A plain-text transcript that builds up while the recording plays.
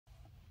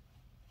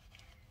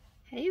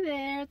Hey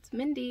there, it's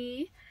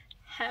Mindy.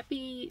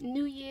 Happy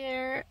New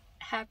Year,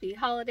 happy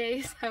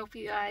holidays. I hope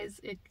you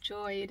guys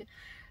enjoyed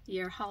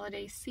your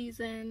holiday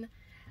season.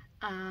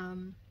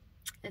 Um,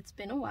 it's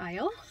been a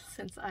while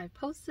since I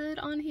posted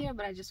on here,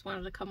 but I just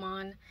wanted to come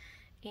on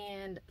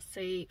and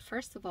say,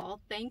 first of all,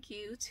 thank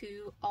you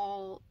to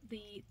all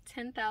the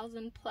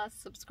 10,000 plus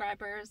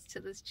subscribers to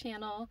this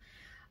channel.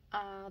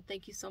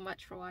 Thank you so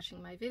much for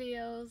watching my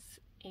videos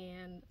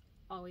and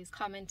always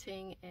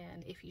commenting,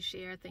 and if you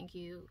share, thank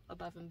you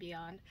above and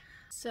beyond.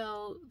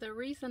 So the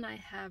reason I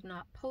have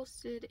not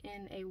posted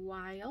in a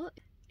while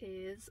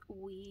is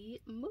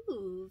we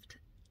moved,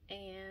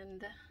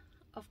 and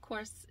of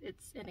course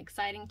it's an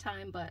exciting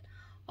time but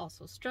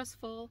also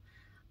stressful.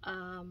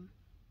 I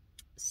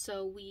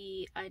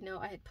know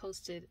I had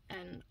posted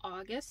in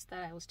August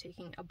that I was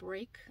taking a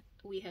break.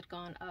 We had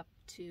gone up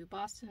to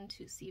Boston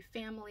to see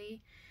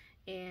family,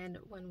 and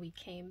when we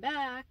came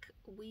back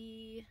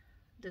we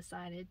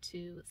decided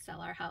to sell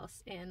our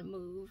house and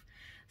move.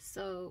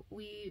 So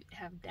we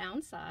have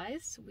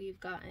downsized. We've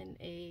gotten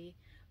a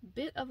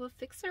bit of a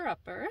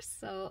fixer-upper,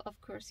 so of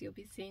course you'll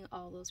be seeing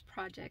all those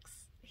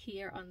projects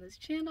here on this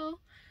channel.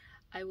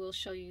 I will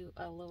show you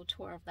a little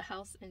tour of the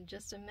house in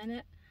just a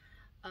minute.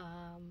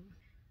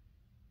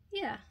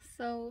 Yeah,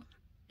 so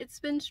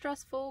it's been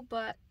stressful,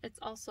 but it's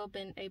also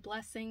been a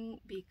blessing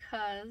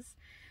because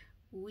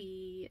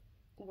we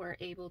were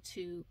able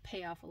to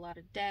pay off a lot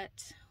of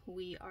debt.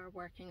 We are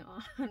working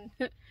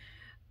on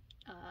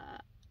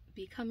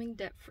becoming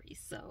debt-free,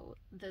 so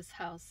this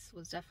house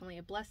was definitely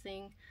a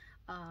blessing.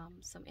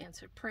 Some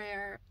answered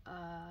prayer.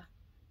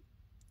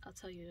 I'll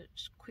tell you a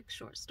quick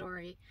short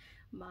story.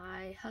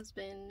 My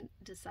husband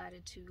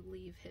decided to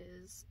leave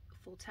his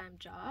full-time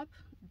job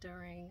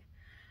during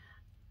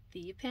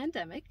the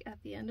pandemic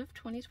at the end of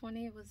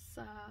 2020. It was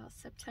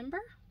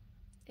September,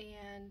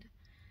 and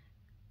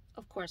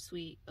of course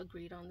we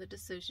agreed on the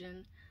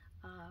decision.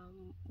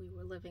 We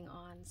were living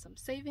on some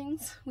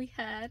savings we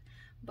had,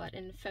 but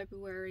in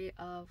February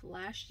of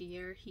last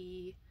year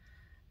he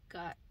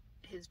got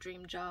his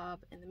dream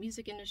job in the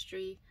music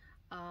industry,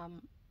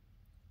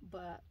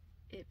 but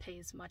it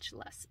pays much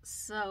less.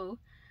 So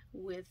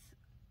with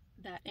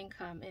that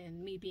income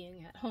and me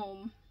being at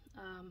home,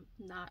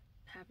 not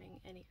having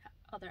any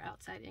other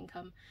outside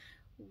income,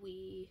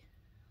 we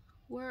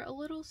were a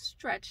little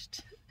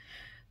stretched,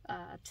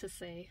 to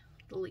say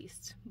the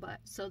least. But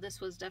so this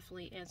was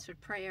definitely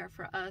answered prayer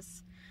for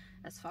us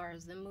as far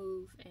as the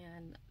move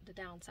and the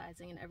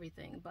downsizing and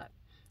everything. But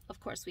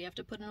of course we have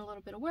to put in a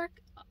little bit of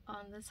work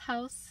on this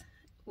house,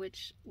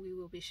 which we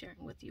will be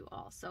sharing with you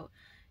all. So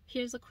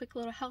here's a quick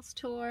little house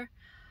tour.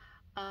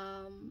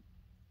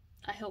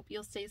 I hope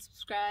you'll stay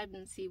subscribed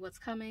and see what's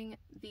coming.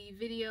 The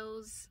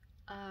videos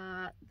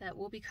that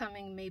will be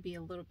coming may be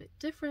a little bit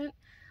different.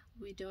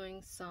 We'll be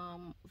doing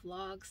some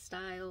vlog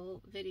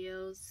style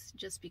videos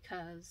just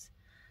because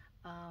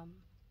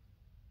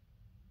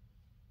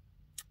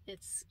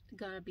it's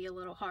gonna be a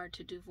little hard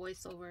to do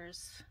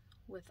voiceovers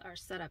with our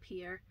setup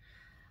here.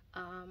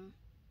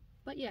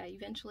 But yeah,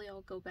 eventually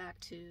I'll go back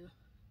to,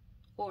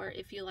 or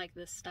if you like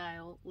this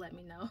style, let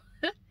me know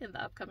in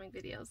the upcoming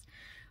videos.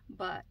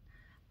 But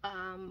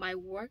my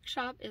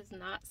workshop is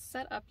not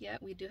set up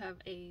yet. We do have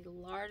a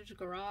large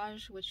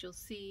garage, which you'll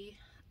see.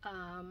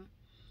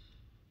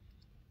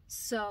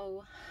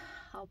 So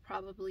I'll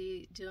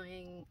probably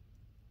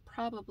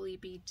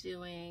be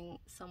doing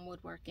some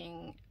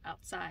woodworking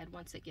outside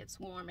once it gets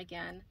warm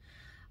again.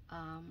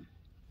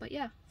 But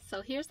yeah,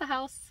 so here's the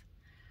house.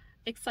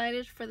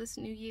 Excited for this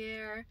new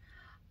year.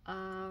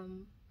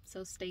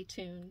 So stay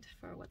tuned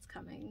for what's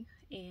coming.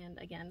 And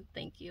again,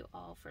 thank you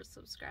all for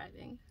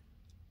subscribing.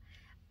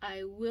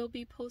 I will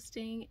be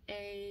posting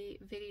a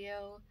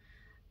video,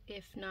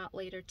 if not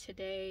later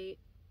today,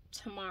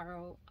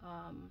 tomorrow,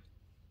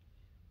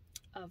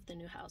 of the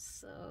new house.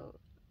 So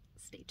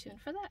stay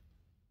tuned for that.